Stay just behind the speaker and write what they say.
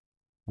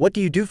What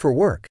do you do for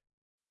work?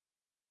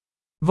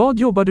 Vad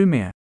jobbar du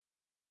med?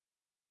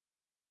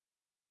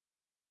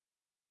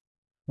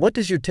 What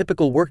does your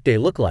typical workday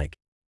look like?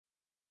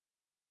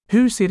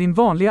 Hur ser din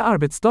vanliga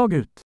arbetsdag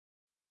ut?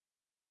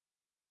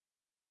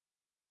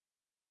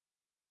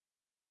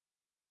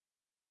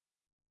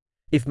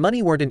 If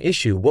money weren't an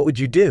issue, what would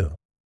you do?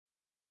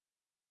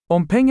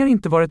 Om pengar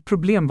inte var ett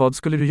problem, vad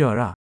skulle du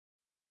göra?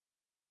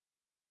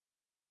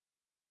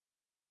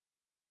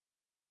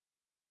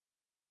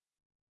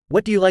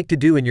 What do you like to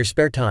do in your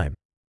spare time?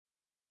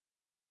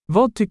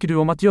 Vad tycker du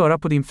om att göra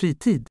på din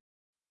fritid?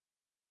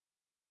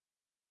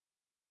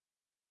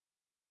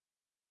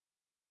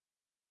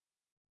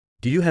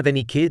 Do you have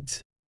any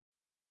kids?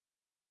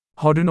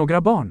 Har du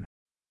några barn?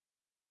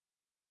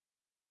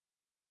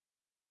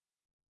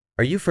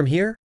 Are you from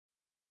here?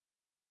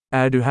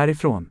 Är du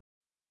härifrån?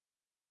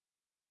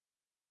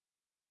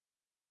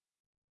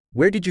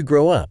 Where did you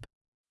grow up?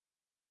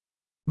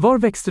 Var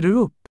växte du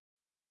upp?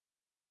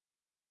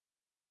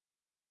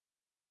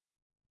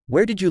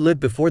 Where did you live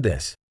before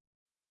this?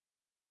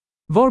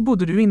 Var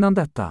bodde du innan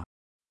detta?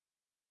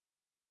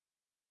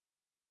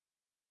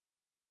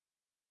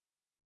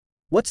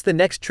 What's the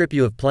next trip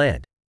you have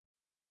planned?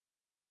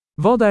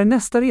 Vad är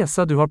nästa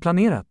resa du har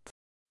planerat?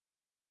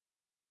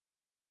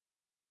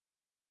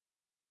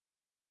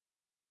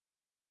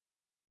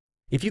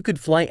 If you could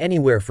fly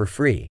anywhere for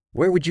free,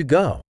 where would you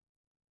go?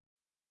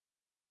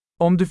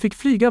 Om du fick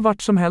flyga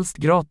vart som helst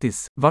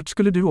gratis, vart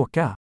skulle du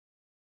åka?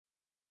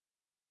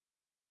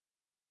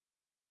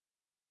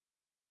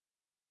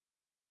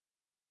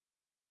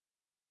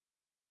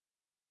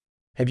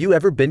 Have you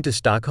ever been to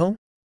Stockholm?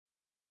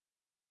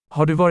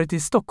 Har du varit i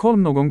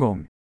Stockholm någon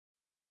gång?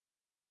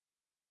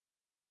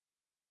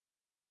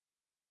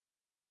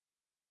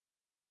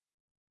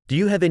 Do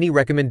you have any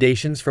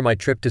recommendations for my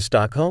trip to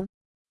Stockholm?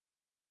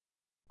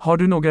 Har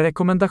du några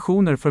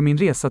rekommendationer för min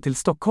resa till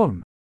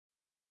Stockholm?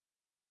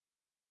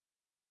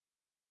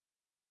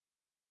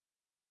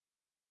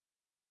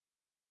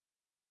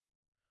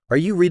 Are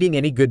you reading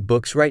any good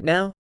books right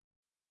now?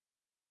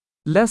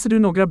 Läser du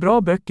några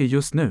bra böcker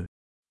just nu?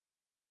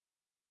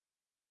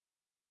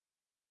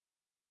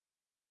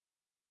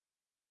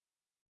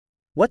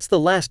 What's the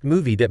last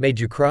movie that made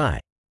you cry?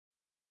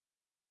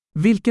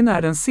 Vilken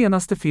är den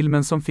senaste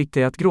filmen som fick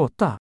dig att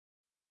gråta?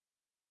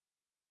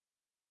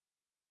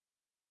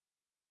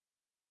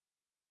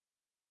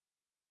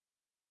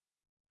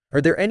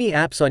 Are there any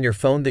apps on your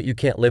phone that you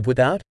can't live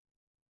without?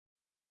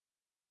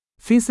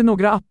 Finns det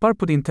några appar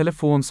på din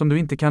telefon som du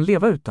inte kan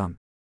leva utan?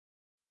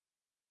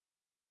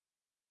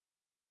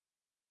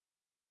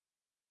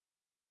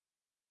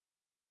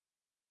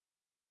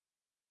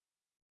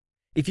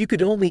 If you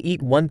could only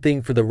eat one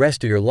thing for the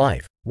rest of your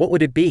life, what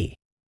would it be?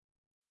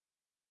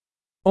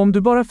 Om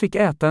du bara fick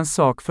äta en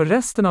sak för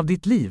resten av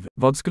ditt liv,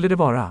 vad skulle det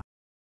vara?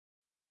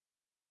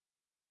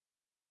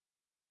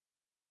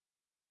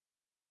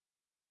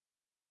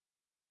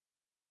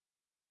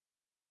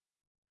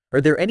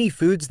 Are there any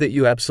foods that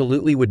you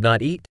absolutely would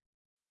not eat?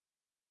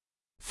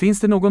 Finns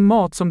det någon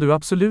mat som du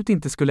absolut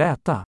inte skulle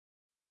äta?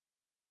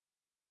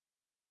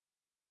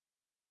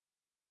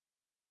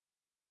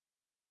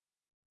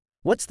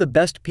 What's the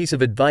best piece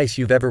of advice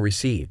you've ever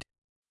received?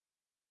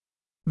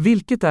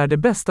 Vilket är det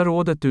bästa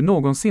rådet du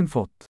någonsin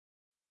fått?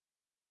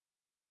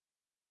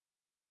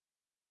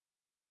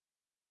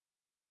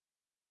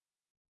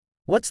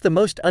 What's the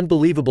most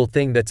unbelievable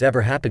thing that's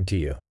ever happened to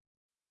you?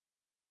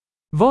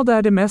 Vad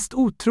är det mest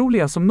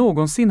otroliga som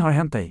någonsin har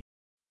hänt dig?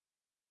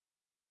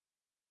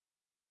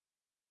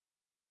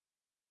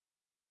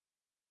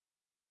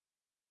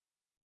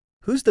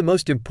 Who's the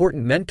most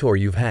important mentor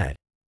you've had?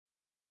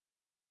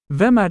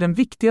 Vem är den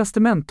viktigaste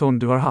mentorn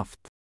du har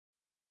haft?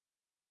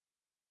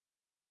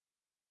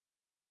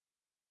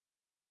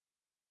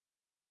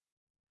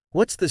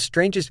 What's the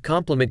strangest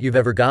compliment you've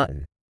ever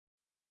gotten?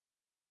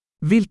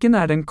 Vilken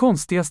är den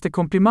konstigaste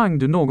komplimang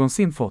du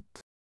någonsin fått?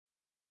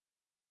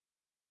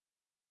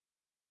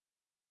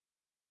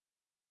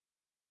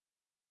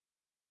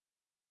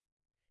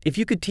 If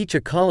you could teach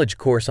a college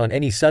course on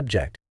any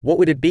subject, what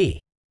would it be?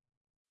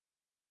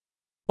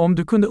 Om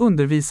du kunde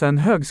undervisa en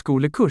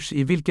högskolekurs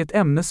i vilket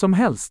ämne som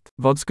helst,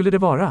 vad skulle det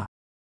vara?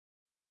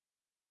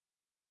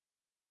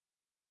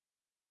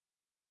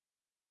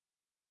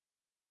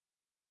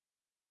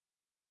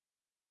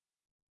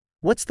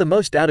 What's the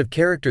most out of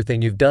character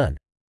thing you've done?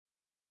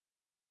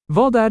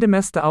 Vad är det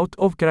mesta out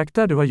of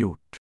karaktär du har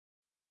gjort?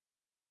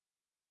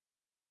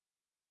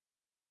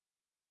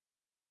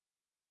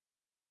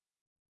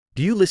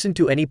 Do you listen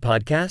to any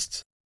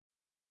podcasts?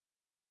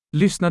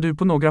 Lyssnar du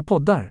på några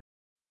poddar?